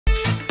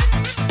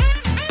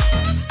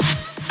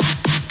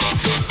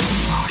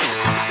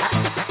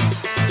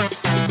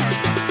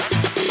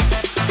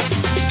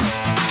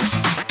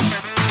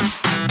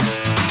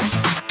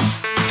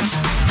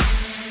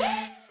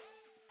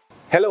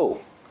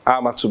Hello,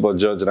 I'm Atubo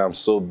George, and I'm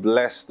so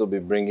blessed to be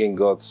bringing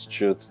God's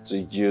truth to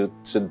you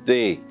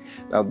today.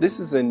 Now, this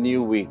is a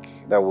new week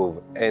that we've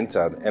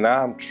entered, and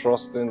I'm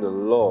trusting the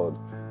Lord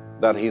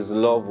that His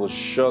love will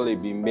surely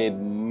be made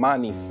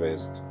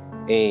manifest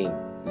in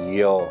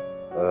your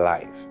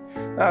life.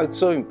 Now, it's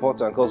so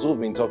important because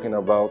we've been talking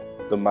about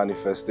the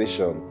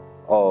manifestation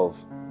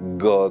of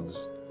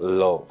God's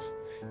love.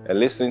 And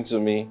listen to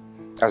me,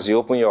 as you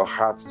open your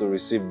heart to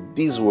receive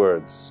these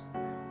words,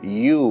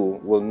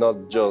 you will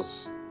not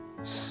just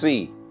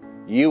see,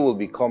 you will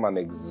become an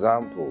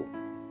example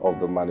of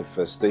the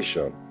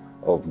manifestation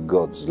of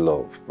God's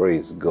love.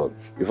 Praise God.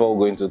 Before we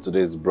go into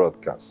today's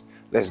broadcast,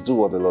 let's do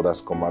what the Lord has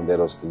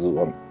commanded us to do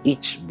on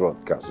each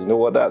broadcast. You know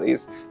what that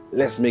is?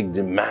 Let's make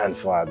demand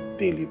for our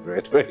daily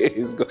bread.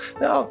 Praise God.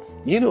 Now,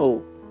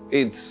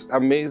 it's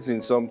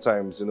amazing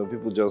sometimes,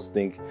 people just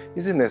think,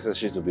 is it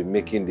necessary to be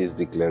making these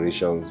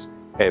declarations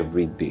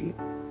every day?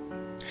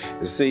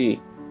 You see,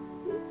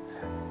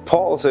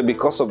 Paul said,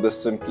 because of the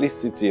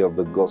simplicity of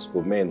the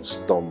gospel, men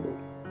stumble.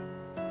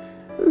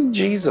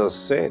 Jesus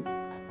said,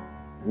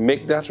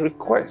 make that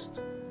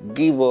request.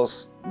 Give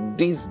us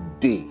this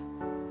day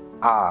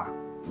our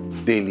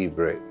daily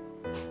bread.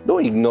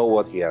 Don't ignore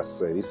what he has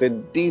said. He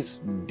said, this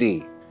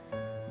day,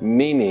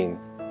 meaning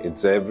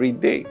it's every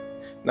day.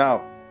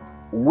 Now,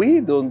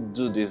 we don't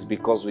do this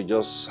because we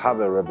just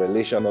have a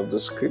revelation of the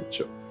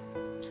scripture.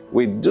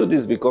 We do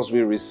this because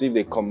we received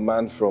a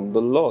command from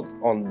the Lord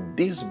on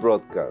this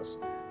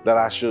broadcast that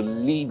I should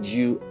lead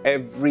you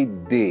every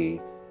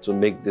day to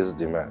make these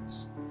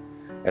demands.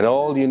 And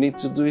all you need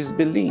to do is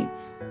believe.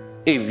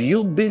 If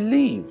you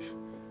believe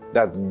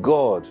that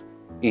God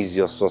is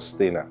your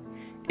sustainer,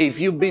 if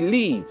you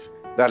believe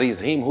that it's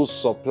Him who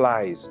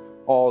supplies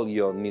all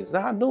your needs.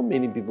 Now, I know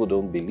many people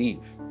don't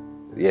believe.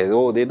 They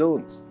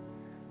don't.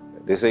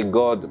 They say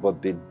God,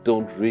 but they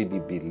don't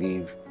really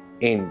believe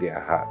in their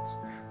hearts.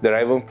 There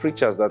are even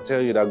preachers that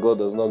tell you that God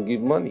does not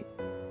give money.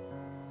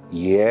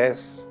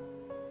 Yes.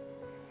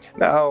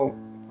 Now,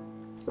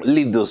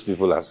 leave those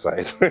people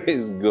aside.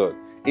 Praise God.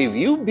 If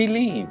you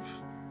believe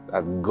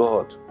that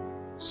God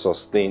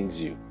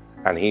sustains you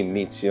and He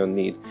meets your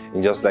need,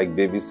 and just like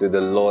David said,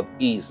 the Lord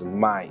is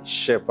my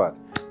shepherd,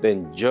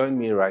 then join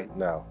me right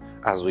now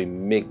as we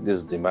make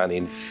this demand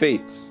in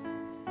faith.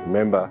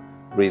 Remember,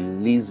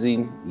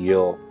 releasing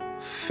your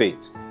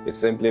faith. It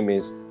simply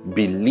means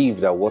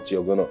believe that what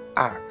you're going to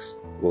ask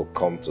will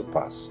come to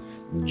pass.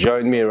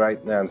 Join me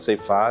right now and say,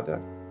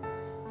 Father,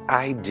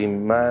 I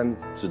demand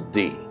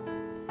today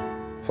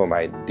for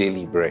my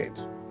daily bread.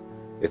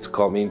 It's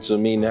coming to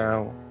me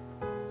now.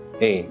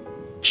 In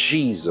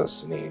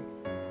Jesus' name.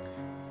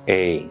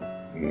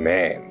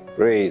 Amen.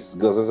 Praise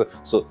God.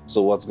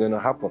 So what's going to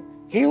happen?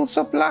 He will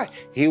supply.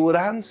 He will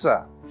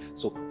answer.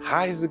 So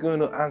how is He going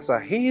to answer?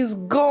 He is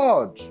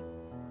God.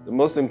 The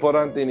most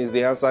important thing is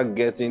the answer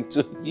getting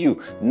to you.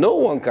 No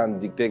one can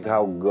dictate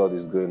how God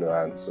is going to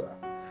answer.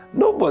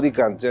 Nobody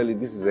can tell you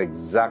this is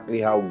exactly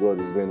how God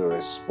is going to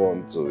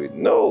respond to it.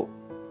 No.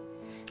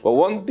 But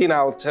one thing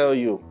I'll tell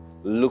you,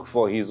 look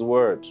for His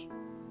word.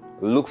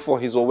 Look for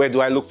His word. Where do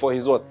I look for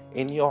His word?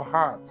 In your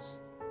heart.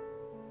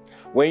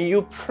 When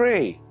you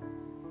pray,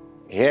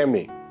 hear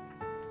me.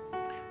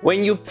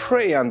 When you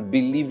pray and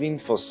believing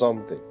for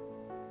something,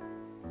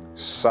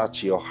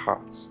 search your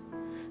heart.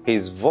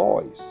 His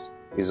voice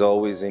is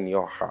always in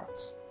your heart.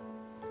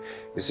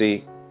 You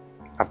see,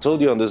 I've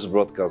told you on this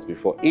broadcast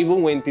before,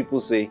 even when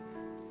people say,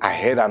 I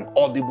heard an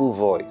audible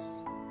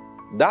voice,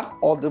 that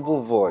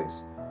audible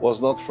voice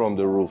was not from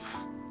the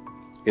roof.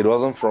 It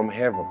wasn't from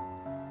heaven.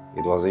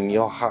 It was in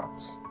your heart.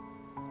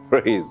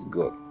 Praise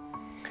God.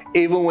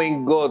 Even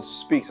when God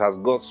speaks, has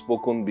God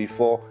spoken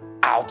before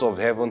out of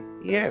heaven?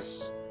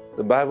 Yes,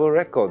 the Bible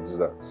records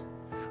that.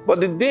 But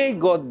the day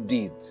God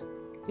did,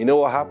 you know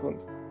what happened?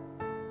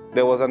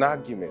 There was an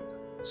argument.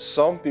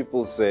 Some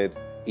people said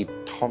it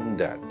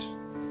thundered.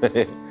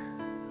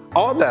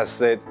 Others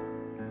said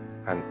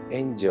an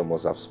angel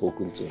must have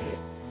spoken to him.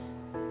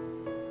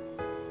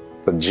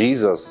 But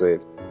Jesus said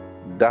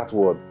that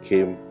word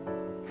came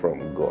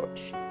from God.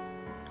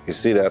 You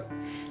see that?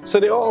 So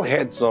they all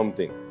heard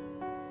something.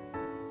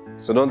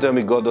 So don't tell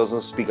me God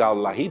doesn't speak out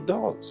loud. He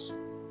does.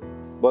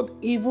 But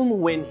even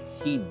when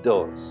He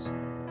does,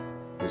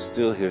 you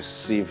still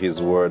receive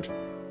His word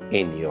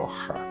in your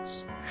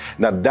heart.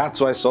 Now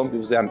that's why some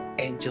people say an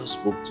angel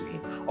spoke to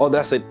him.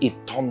 Others said it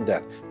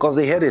thundered because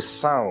they heard a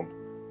sound,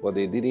 but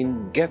they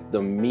didn't get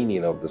the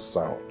meaning of the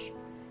sound.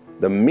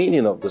 The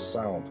meaning of the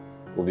sound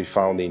will be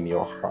found in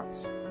your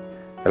heart.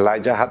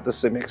 Elijah had the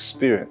same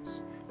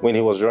experience when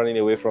he was running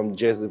away from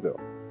Jezebel.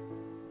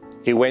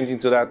 He went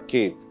into that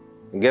cave,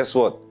 and guess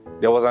what?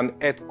 There was an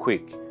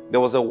earthquake. There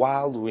was a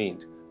wild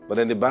wind. But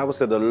then the Bible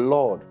said the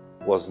Lord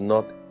was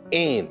not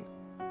in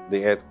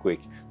the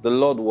earthquake. The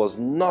Lord was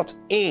not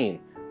in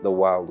the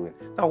wild wind.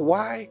 Now,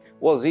 why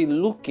was he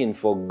looking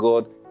for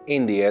God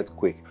in the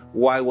earthquake?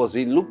 Why was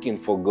he looking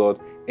for God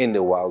in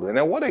the wild wind?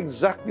 And what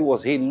exactly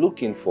was he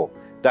looking for?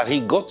 That he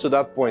got to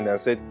that point and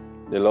said,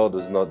 the Lord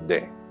was not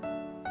there.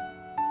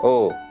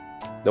 Oh,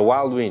 the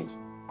wild wind.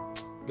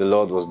 the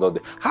Lord was not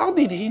there. How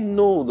did he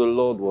know the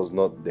Lord was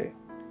not there?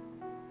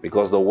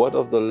 Because the word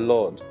of the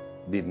Lord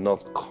did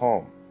not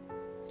come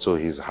to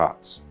his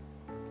heart.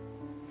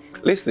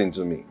 Listen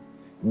to me.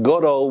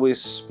 God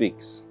always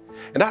speaks.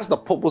 And that's the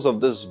purpose of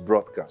this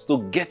broadcast,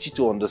 to get you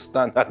to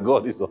understand that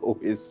God is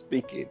always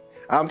speaking.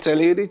 I'm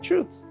telling you the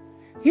truth.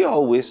 He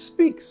always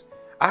speaks.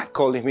 I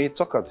call him a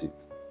talkative.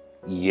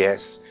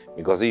 Yes,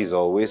 because he is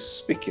always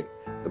speaking.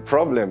 The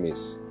problem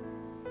is,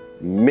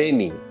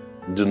 many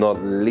do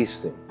not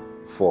listen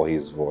for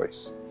his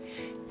voice.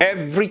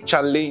 Every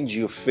challenge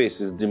you face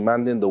is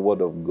demanding the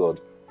word of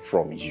God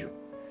from you.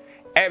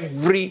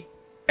 Every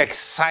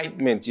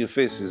excitement you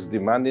face is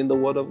demanding the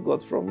word of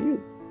God from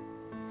you.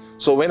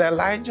 So when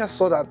Elijah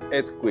saw that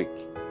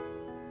earthquake,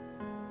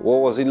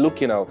 what was he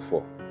looking out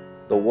for?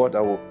 The word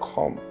that will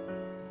come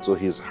to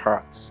his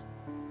heart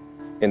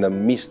in the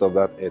midst of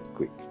that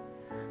earthquake.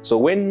 So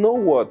when no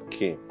word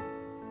came,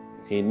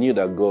 he knew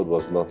that God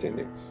was not in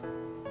it.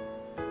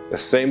 The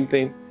same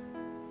thing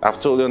I've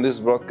told you on this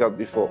broadcast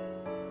before.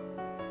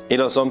 You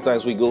know,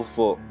 sometimes we go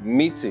for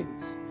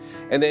meetings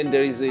and then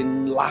there is a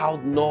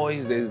loud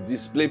noise, there's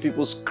display,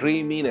 people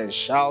screaming and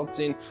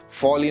shouting,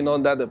 falling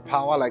under the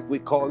power like we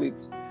call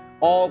it.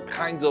 All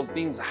kinds of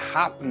things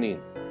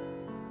happening.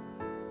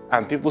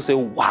 And people say,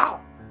 wow,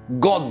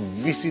 God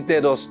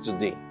visited us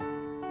today.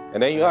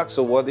 And then you ask,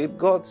 so what did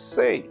God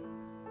say?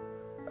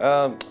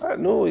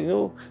 No, you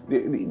know,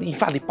 in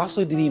fact, the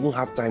pastor didn't even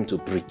have time to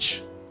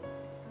preach.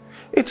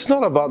 It's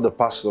not about the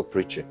pastor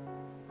preaching.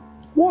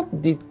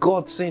 What did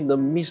God say in the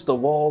midst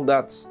of all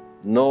that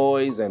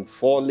noise and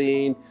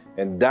falling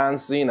and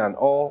dancing and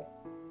all?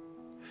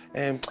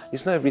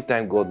 It's not every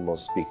time God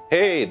must speak.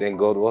 Hey, then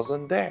God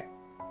wasn't there.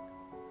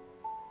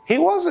 He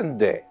wasn't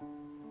there.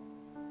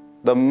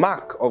 The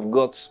mark of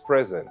God's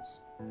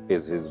presence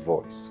is his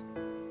voice.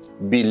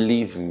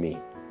 Believe me,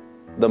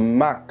 the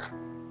mark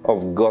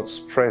of God's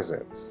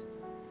presence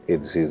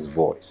is his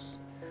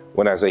voice.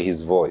 When I say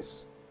his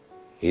voice,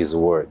 his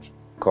word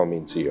come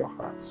into your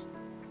heart.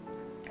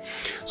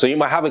 So you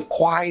might have a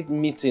quiet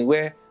meeting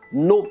where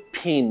no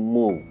pin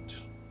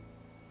moved.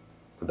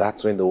 But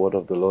that's when the word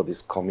of the Lord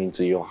is coming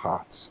to your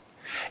heart.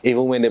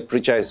 Even when the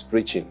preacher is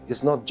preaching,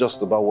 it's not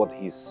just about what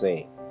he's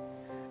saying.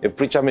 A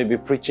preacher may be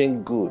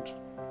preaching good,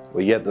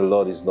 but yet the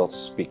Lord is not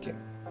speaking.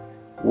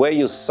 Where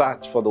you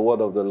search for the word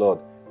of the Lord,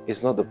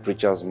 it's not the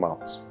preacher's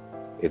mouth.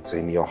 It's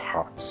in your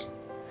heart.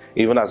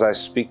 Even as I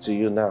speak to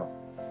you now,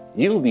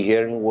 you'll be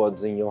hearing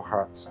words in your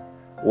heart.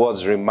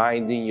 Words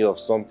reminding you of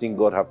something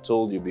God have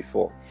told you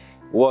before.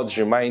 Words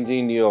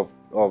reminding you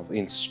of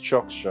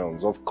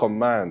instructions, of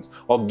commands,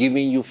 or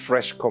giving you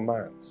fresh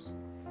commands.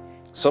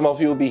 Some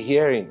of you will be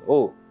hearing,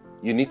 oh,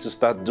 you need to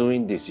start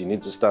doing this, you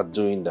need to start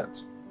doing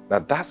that. Now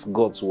that's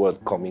God's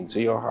word coming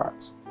to your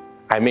heart.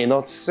 I may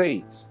not say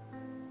it,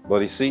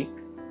 but you see,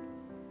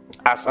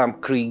 as I'm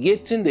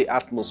creating the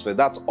atmosphere,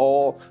 that's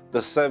all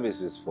the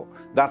service is for.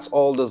 That's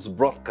all this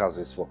broadcast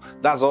is for.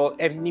 That's all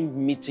any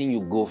meeting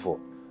you go for.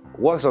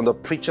 What's on the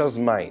preacher's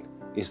mind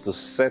is to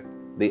set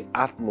the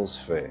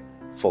atmosphere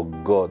for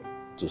God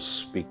to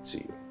speak to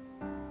you.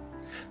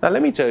 Now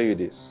let me tell you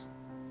this.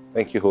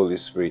 Thank you, Holy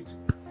Spirit.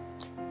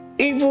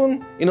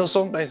 Even,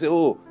 sometimes say,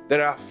 oh,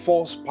 there are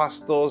false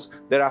pastors,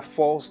 there are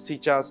false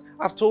teachers.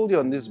 I've told you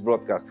on this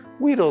broadcast,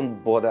 we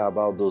don't bother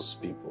about those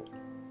people.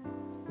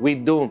 We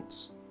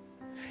don't.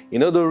 You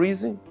know the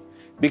reason?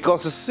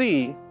 Because you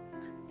see,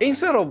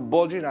 instead of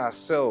bothering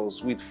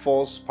ourselves with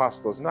false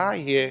pastors, now I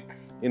hear,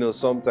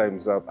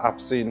 sometimes I've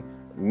seen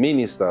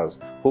ministers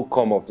who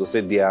come up to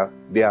say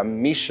their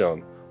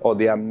mission or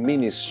their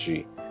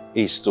ministry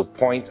is to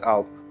point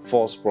out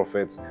false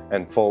prophets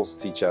and false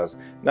teachers.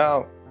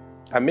 Now,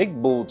 I make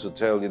bold to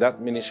tell you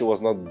that ministry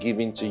was not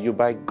given to you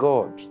by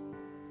God.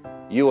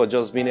 You are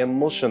just being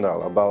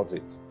emotional about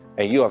it.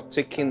 And you have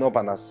taken up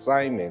an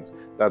assignment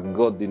that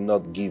God did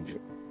not give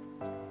you.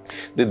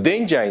 The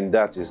danger in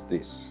that is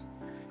this.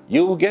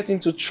 You will get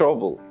into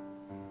trouble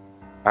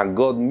and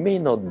God may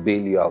not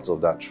bail you out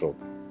of that trouble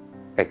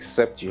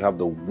except you have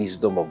the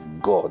wisdom of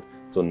God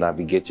to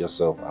navigate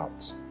yourself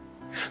out.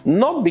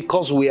 Not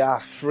because we are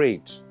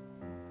afraid,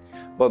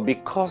 but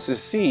because you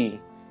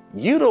see,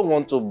 you don't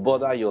want to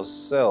bother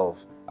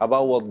yourself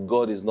about what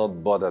God is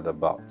not bothered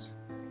about.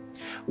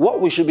 What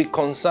we should be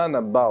concerned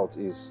about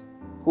is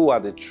who are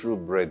the true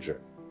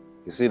brethren.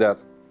 You see that?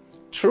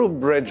 True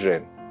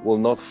brethren will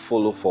not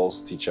follow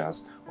false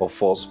teachers or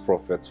false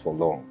prophets for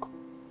long.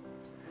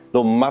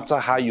 No matter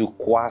how you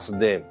quash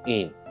them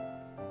in,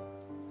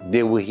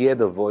 they will hear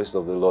the voice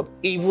of the Lord,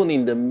 even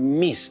in the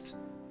midst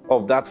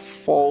of that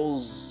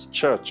false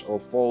church or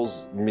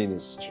false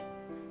ministry.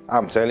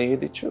 I'm telling you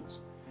the truth.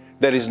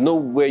 There is no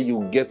way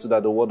you get to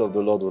that the word of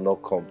the Lord will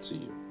not come to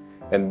you.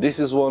 And this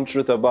is one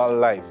truth about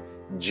life.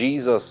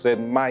 Jesus said,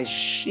 my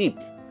sheep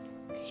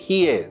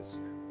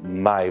hears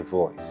my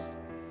voice.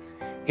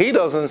 He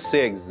doesn't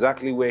say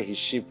exactly where his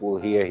sheep will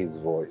hear his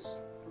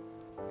voice.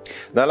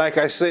 Now, like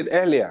I said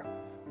earlier,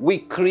 we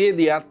create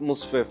the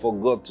atmosphere for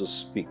God to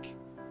speak.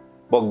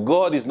 But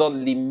God is not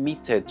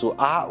limited to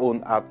our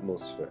own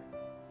atmosphere.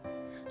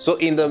 So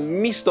in the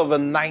midst of a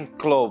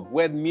nightclub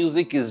where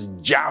music is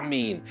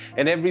jamming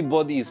and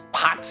everybody is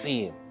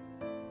partying,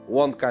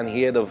 one can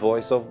hear the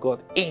voice of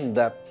God in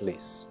that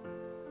place.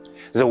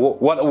 So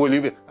what will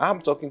you be? I'm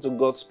talking to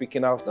God,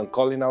 speaking out and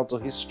calling out to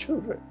his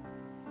children.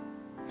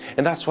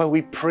 And that's why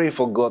we pray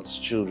for God's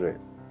children.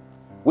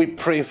 We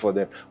pray for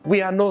them.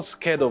 We are not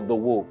scared of the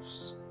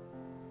wolves.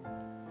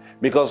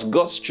 Because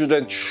God's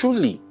children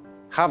truly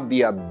have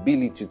the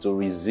ability to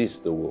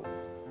resist the wolf.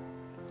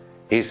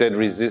 He said,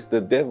 resist the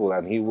devil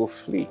and he will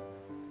flee.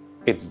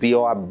 It's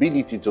your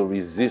ability to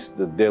resist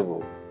the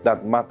devil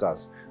that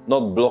matters,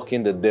 not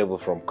blocking the devil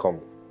from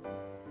coming.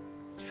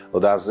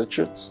 Well, that's the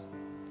truth.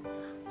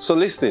 So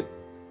listen,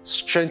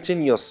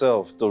 strengthen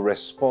yourself to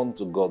respond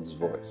to God's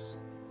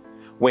voice.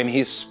 When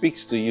he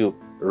speaks to you,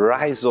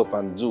 rise up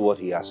and do what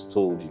he has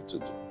told you to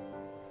do.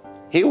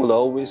 He will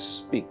always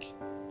speak.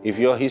 If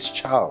you're his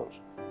child,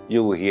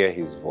 you will hear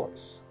his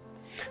voice.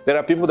 There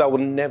are people that will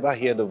never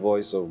hear the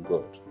voice of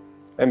God.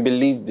 And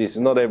believe this,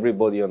 not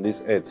everybody on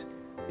this earth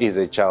is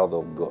a child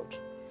of God.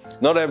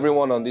 Not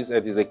everyone on this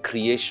earth is a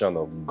creation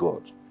of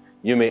God.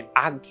 You may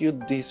argue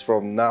this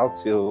from now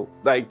till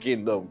thy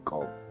kingdom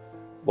come.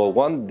 But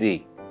one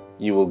day,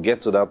 you will get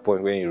to that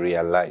point where you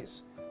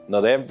realize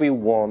not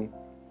everyone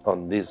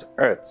on this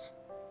earth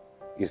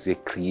is a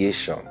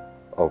creation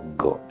of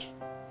God.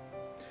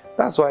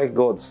 That's why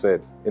God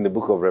said in the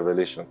book of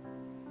Revelation,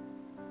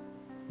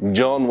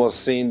 John was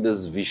seeing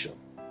this vision.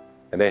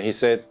 And then he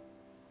said,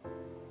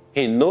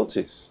 he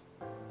noticed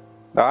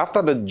that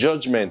after the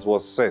judgment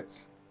was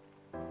set,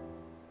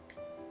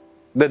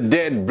 the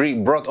dead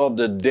brought up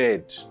the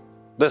dead.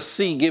 The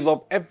sea gave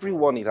up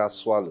everyone it has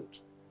swallowed.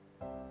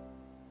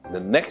 The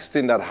next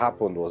thing that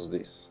happened was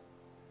this.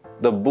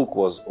 The book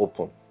was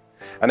opened.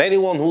 And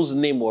anyone whose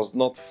name was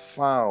not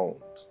found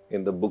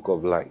in the book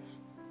of life,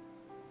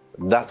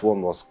 that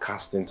one was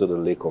cast into the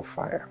lake of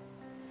fire.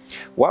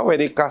 Why were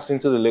they cast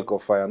into the lake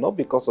of fire? Not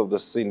because of the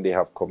sin they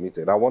have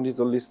committed. I want you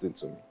to listen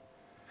to me.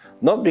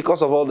 Not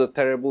because of all the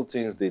terrible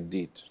things they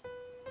did.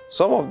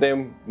 Some of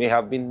them may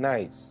have been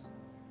nice,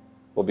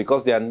 but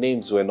because their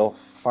names were not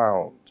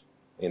found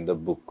in the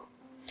book.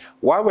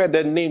 Why were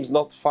their names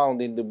not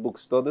found in the book?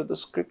 Study the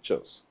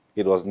scriptures.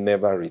 It was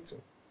never written.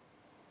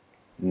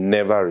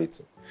 Never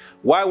written.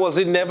 Why was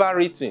it never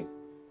written?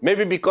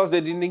 Maybe because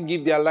they didn't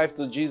give their life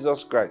to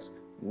Jesus Christ.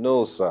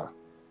 No, sir.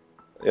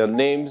 Your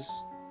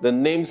names, the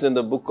names in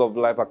the book of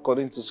life,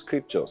 according to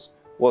scriptures,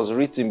 was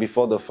written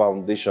before the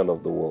foundation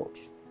of the world.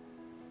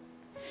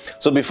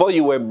 So before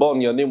you were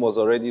born, your name was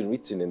already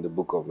written in the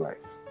book of life.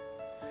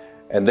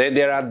 And then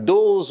there are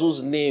those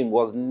whose name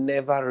was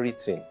never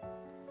written.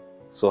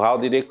 So how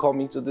did they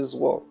come into this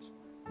world?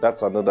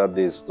 That's another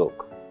day's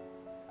talk.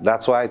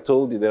 That's why I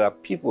told you there are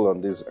people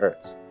on this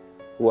earth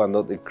who are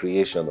not the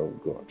creation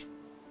of God.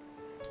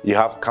 You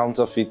have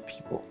counterfeit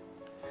people,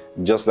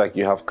 just like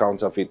you have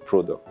counterfeit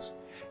products.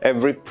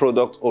 Every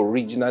product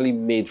originally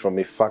made from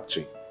a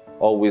factory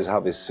always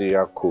have a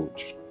serial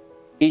code.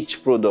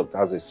 Each product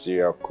has a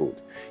serial code.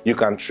 You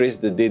can trace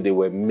the day they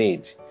were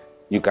made.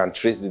 You can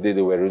trace the day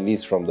they were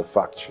released from the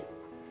factory.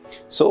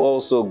 So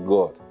also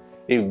God.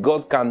 If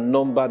God can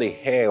number the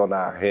hair on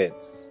our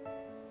heads,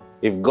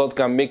 if God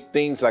can make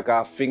things like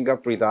our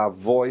fingerprint, our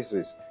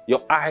voices,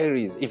 your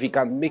iris, if he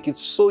can make it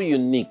so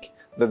unique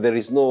that there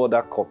is no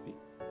other copy,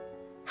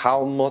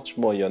 how much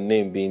more your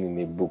name being in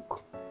a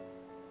book?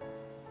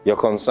 Your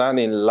concern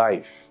in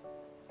life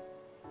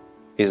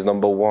is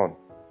number one,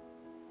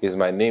 is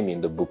my name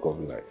in the book of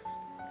life.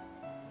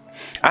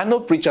 I know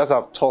preachers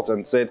have taught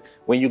and said,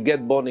 when you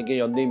get born again,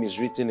 your name is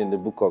written in the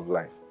book of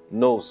life.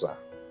 No, sir.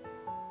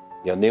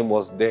 Your name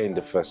was there in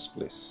the first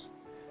place.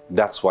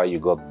 That's why you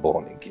got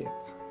born again.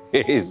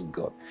 Praise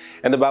God.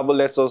 And the Bible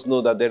lets us know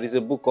that there is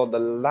a book called the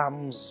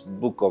Lamb's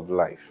Book of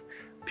Life.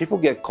 People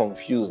get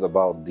confused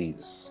about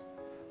this.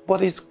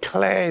 But it's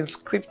clear in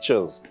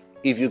scriptures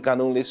if you can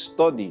only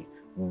study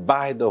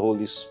by the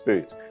Holy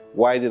Spirit.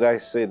 Why did I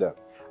say that?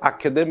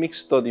 Academic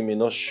study may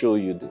not show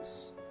you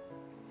this,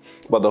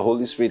 but the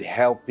Holy Spirit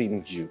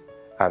helping you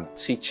and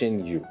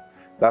teaching you.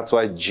 That's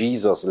why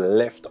Jesus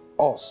left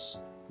us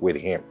with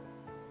him.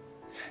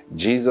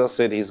 Jesus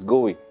said he's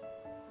going,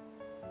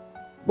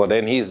 but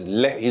then he's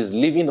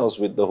leaving us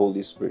with the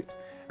Holy Spirit.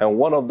 And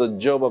one of the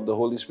jobs of the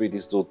Holy Spirit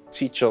is to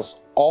teach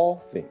us all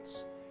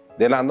things.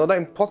 Then another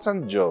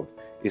important job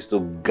is to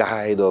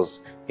guide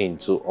us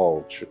into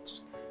all truth.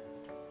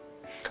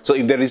 So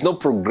if there is no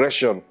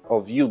progression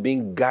of you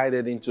being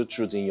guided into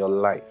truth in your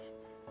life,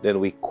 then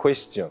we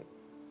question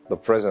the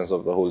presence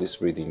of the Holy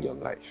Spirit in your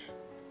life.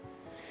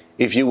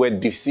 If you were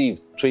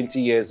deceived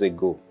 20 years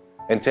ago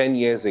and 10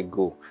 years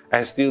ago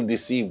and still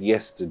deceived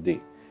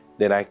yesterday,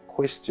 then I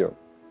question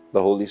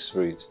the Holy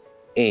Spirit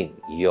in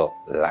your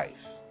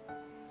life.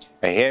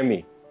 And hear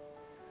me,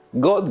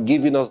 God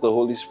giving us the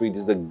Holy Spirit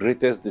is the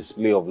greatest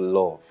display of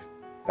love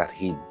that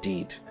he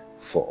did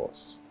for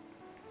us.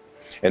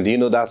 And do you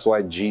know that's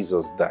why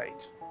Jesus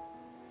died?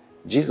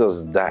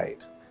 Jesus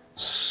died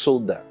so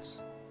that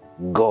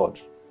God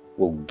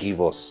will give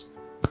us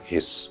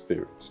his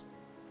Spirit.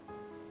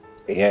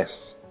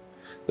 Yes.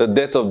 The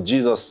death of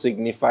Jesus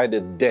signified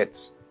the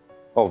death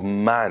of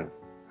man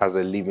as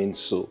a living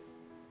soul.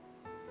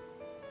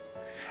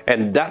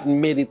 And that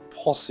made it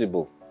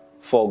possible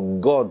for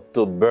God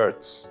to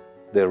birth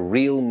the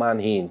real man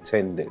he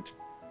intended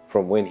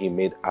from when he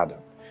made Adam.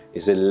 He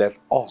said, let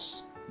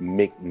us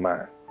make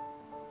man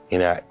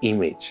in our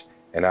image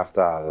and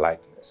after our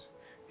likeness.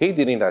 He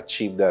didn't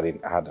achieve that in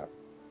Adam.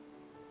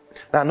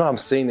 Now, I know I'm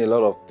saying a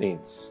lot of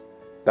things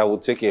that will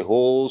take a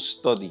whole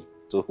study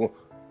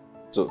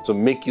to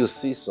make you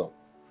see some.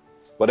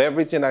 But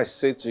everything I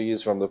say to you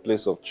is from the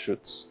place of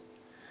truth.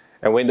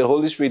 And when the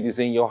Holy Spirit is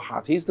in your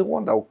heart, He's the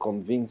one that will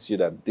convince you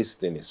that this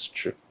thing is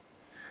true.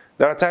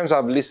 There are times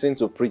I've listened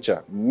to a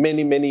preacher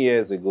many, many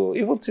years ago,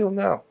 even till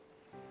now.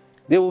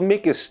 They will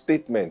make a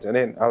statement and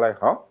then I'm like,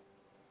 huh?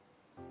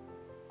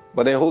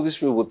 But the Holy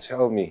Spirit will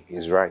tell me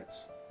He's right.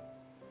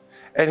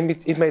 And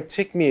it may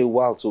take me a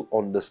while to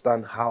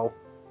understand how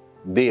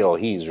they or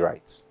he is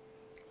right.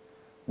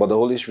 But the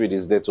Holy Spirit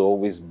is there to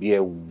always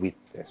bear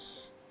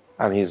witness.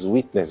 And His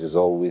witness is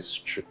always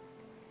true.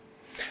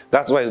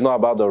 That's why it's not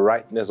about the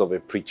rightness of a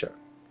preacher.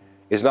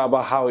 It's not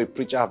about how a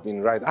preacher has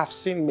been right. I've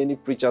seen many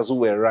preachers who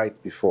were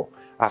right before.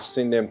 I've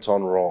seen them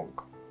turn wrong.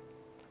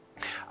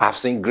 I've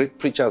seen great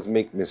preachers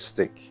make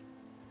mistakes.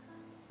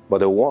 But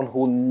the one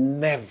who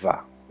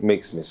never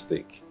makes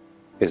mistake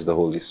is the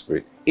Holy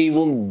Spirit.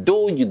 Even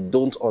though you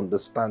don't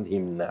understand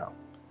Him now,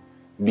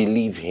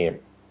 believe Him.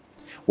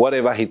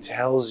 Whatever He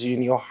tells you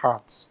in your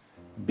heart,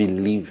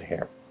 believe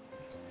Him.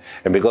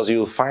 And because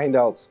you'll find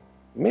out,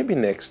 maybe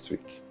next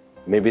week,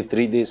 maybe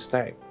 3 days'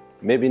 time,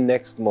 maybe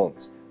next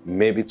month,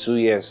 maybe 2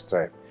 years'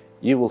 time,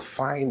 you will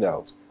find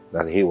out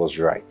that He was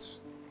right.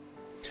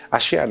 I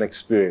share an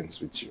experience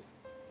with you.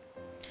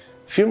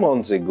 A few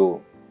months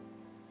ago,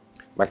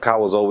 my car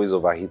was always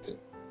overheating.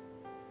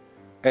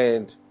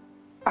 And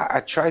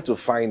I tried to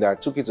find out. I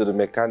took it to the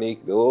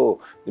mechanic. The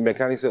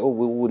mechanic said,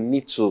 we will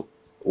need to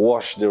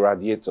wash the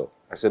radiator.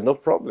 I said, no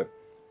problem.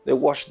 They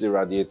washed the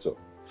radiator,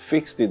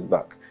 fixed it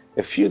back.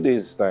 A few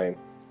days' time,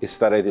 it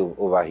started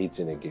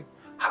overheating again.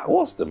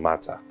 What's the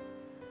matter?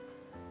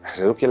 I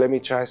said, okay, let me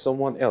try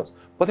someone else.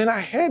 But then I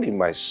heard in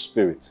my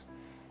spirit,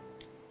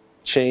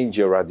 change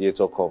your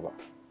radiator cover.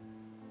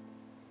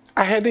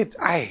 I heard it.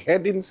 I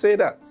heard him say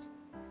that.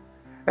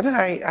 And then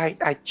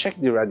I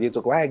checked the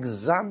radiator cover. I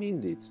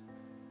examined it.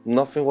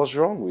 Nothing was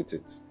wrong with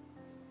it.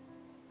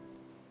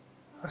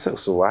 I said,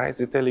 so why is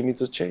he telling me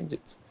to change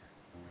it?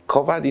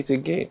 Covered it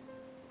again.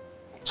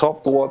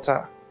 Topped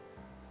water.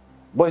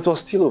 But it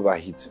was still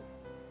overheating.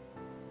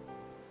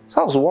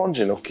 So I was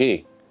wondering,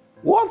 okay,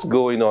 what's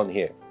going on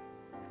here?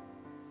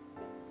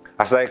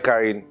 I started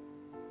carrying,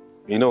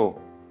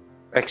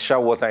 extra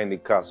water in the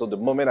car. So the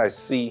moment I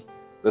see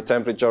the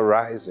temperature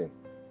rising,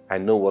 I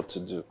know what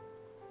to do.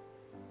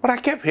 But I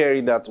kept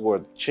hearing that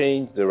word,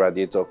 change the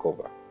radiator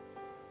cover.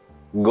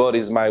 God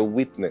is my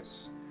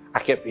witness. I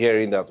kept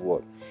hearing that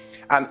word.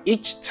 And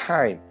each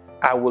time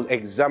I will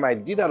examine, I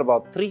did that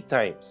about 3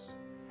 times.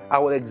 I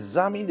will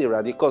examine the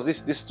radiator, because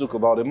this took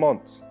about a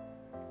month.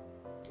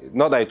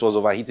 Not that it was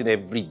overheating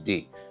every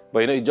day,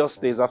 but it just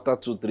stays after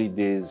 2-3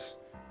 days,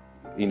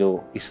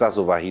 it starts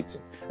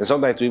overheating. And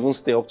sometimes it will even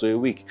stay up to a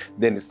week,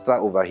 then it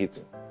starts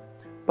overheating.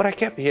 But I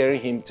kept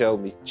hearing him tell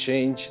me,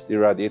 change the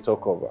radiator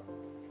cover.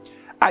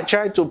 I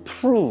tried to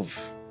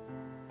prove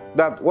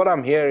that what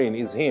I'm hearing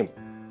is him,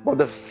 but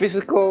the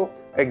physical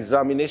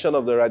examination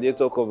of the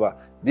radiator cover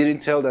didn't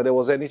tell that there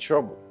was any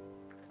trouble.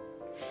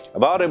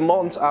 About a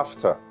month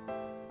after,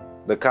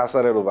 the car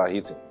started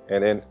overheating,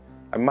 and then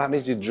I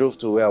managed to drive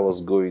to where I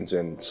was going to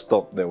and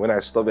stopped there. When I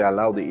stopped, I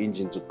allowed the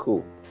engine to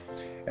cool.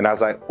 And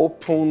as I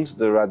opened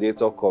the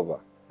radiator cover,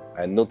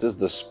 I noticed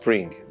the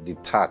spring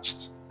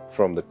detached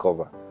from the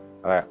cover.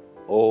 And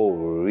oh,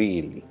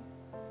 really?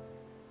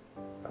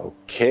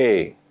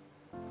 Okay.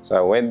 So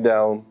I went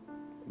down,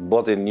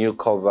 bought a new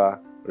cover,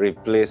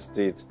 replaced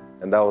it,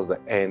 and that was the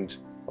end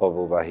of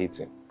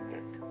overheating.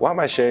 Why am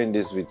I sharing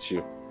this with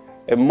you?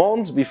 A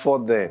month before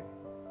then,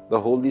 the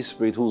Holy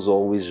Spirit, who's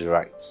always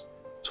right,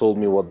 told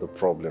me what the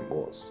problem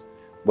was.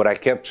 But I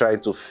kept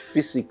trying to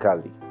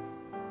physically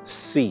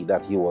see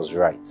that he was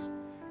right.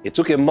 It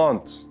took a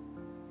month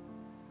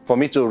for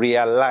me to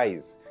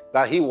realize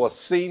that he was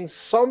seeing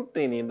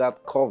something in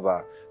that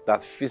cover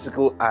that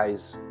physical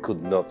eyes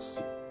could not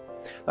see.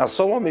 Now,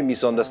 someone may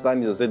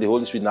misunderstand it and say the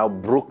Holy Spirit now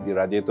broke the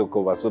radiator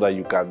cover so that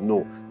you can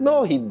know.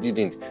 No, he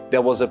didn't.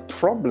 There was a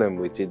problem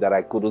with it that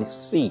I couldn't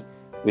see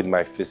with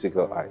my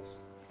physical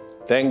eyes.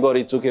 Thank God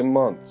it took a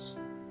month.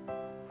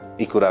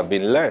 It could have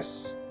been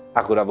less.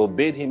 I could have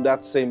obeyed him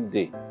that same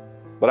day.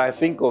 But I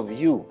think of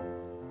you,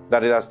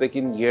 that it has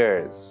taken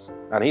years,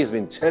 and he's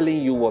been telling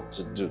you what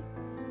to do,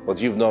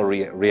 but you've not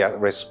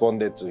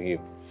responded to him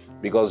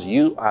because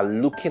you are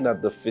looking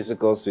at the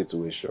physical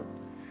situation.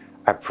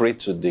 I pray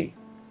today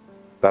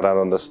that an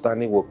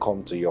understanding will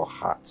come to your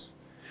heart,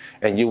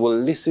 and you will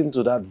listen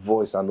to that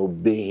voice and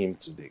obey him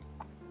today.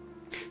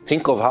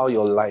 Think of how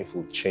your life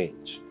will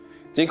change.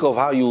 Think of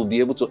how you will be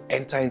able to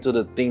enter into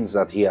the things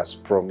that he has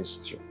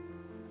promised you.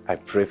 I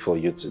pray for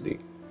you today.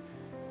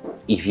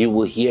 If you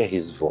will hear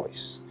his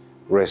voice,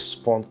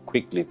 respond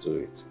quickly to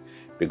it,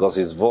 because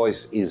his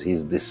voice is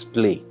his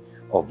display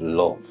of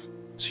love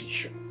to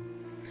you.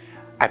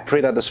 I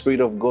pray that the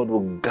Spirit of God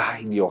will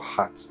guide your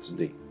hearts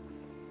today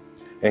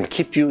and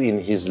keep you in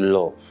his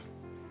love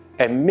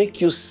and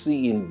make you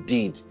see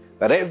indeed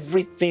that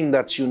everything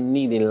that you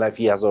need in life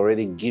he has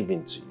already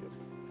given to you.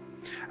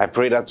 I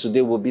pray that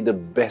today will be the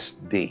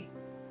best day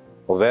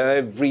of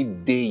every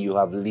day you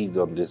have lived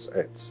on this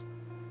earth.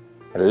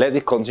 And let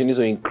it continue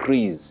to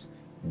increase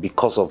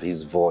because of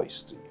his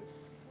voice to you.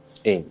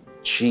 In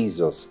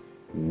Jesus'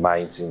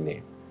 mighty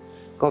name.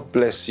 God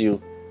bless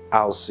you.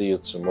 I'll see you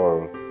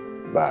tomorrow.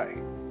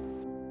 Bye.